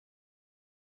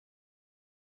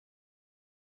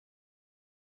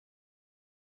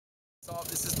Stop.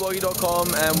 This is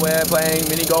bloggiedotcom and we're playing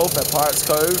mini golf at Pirates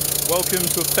Cove. Welcome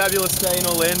to a fabulous day in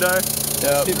Orlando.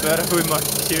 Yep. Hit better with my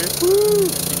cue. Woo!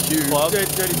 Cue. Club.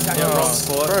 Dirty tackle. Yeah,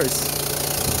 Gross.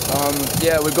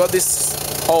 Yeah, we've got this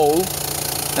hole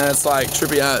and it's like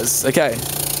trippy as. Okay,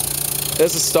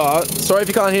 there's the start. Sorry if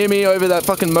you can't hear me over that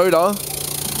fucking motor.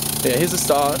 Yeah, here's the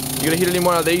start. You're gonna hit it in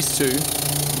one of these two.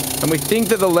 And we think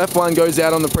that the left one goes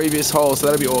out on the previous hole, so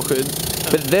that'll be awkward.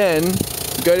 But then,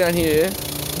 you go down here,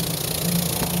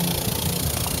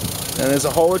 and there's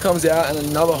a hole that comes out and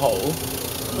another hole.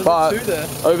 But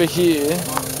over here,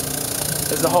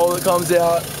 there's a hole that comes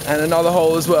out and another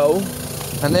hole as well.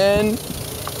 And then,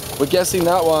 we're guessing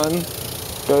that one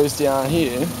goes down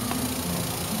here.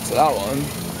 So that one.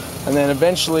 And then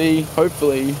eventually,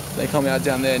 hopefully, they come out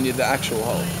down there near the actual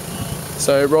hole.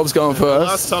 So Rob's going first.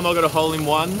 Last time I got a hole in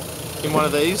one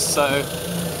of these, so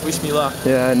wish me luck.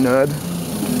 Yeah, nerd.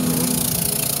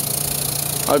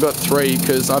 I got 3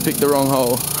 because I picked the wrong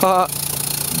hole. Ha!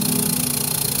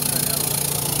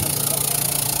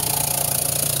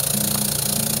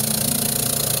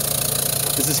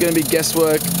 This is going to be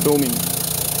guesswork filming.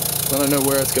 I don't know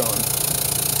where it's going.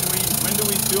 When do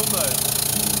we film though?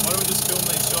 Why don't we just film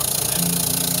these shots and then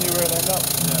see where it ends up?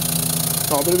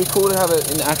 Yeah. Oh, but it'd be cool to have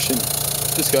it in action.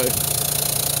 Just go.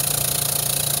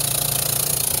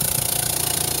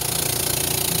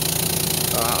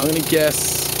 I'm going to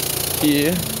guess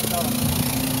here.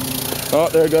 Oh,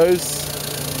 there it goes.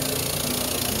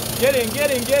 Get in,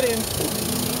 get in, get in.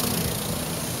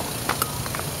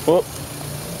 Whoop.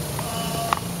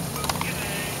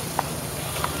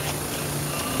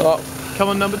 Oh, Come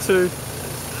on, number 2.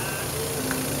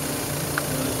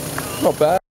 not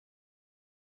bad.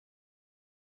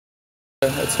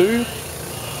 A 2? Do you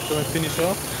want to finish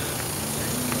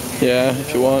off? Yeah,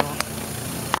 if you want.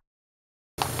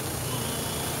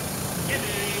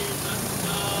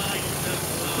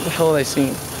 What the hell are they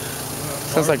singing?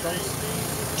 Sounds like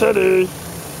Teddy.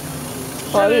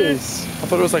 Oh, it is. I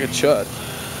thought it was like a church.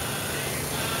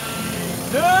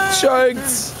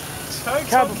 Choked.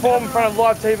 Can't perform in front of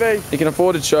live TV. He can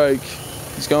afford to choke.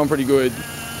 He's going pretty good.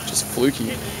 Just fluky.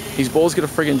 His ball's got a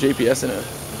friggin' GPS in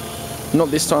it.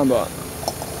 Not this time, but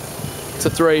it's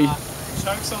a 3.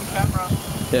 Chokes on camera.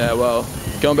 Yeah, well,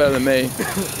 going better than me.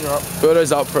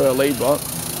 Birdo's up for a lead, but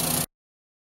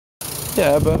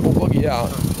yeah, but we'll block you out.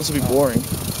 This will be boring.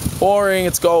 Boring.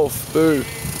 It's golf. Boo.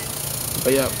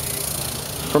 But yeah,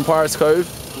 from Pirates Cove.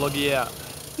 Log you out.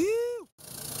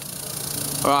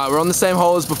 All right, we're on the same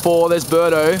hole as before. There's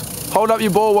Birdo. Hold up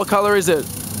your ball. What color is it?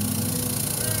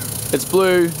 It's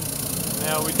blue.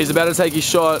 Now He's about to take his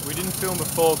shot. we didn't film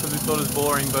before because we thought it was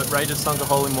boring, but Ray just sunk a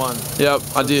hole in one. Yep,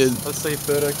 I did. Let's see if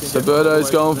Birdo can. So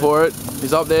Birdo's going for it.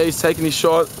 He's up there. He's taking his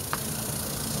shot.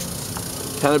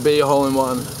 Can it be a hole in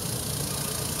one?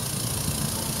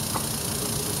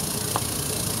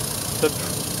 The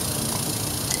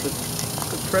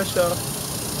pressure.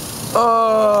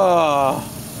 Oh!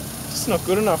 It's not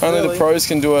good enough. Only really. the pros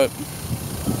can do it.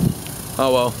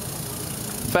 Oh well.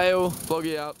 Fail. Blog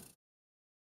you out.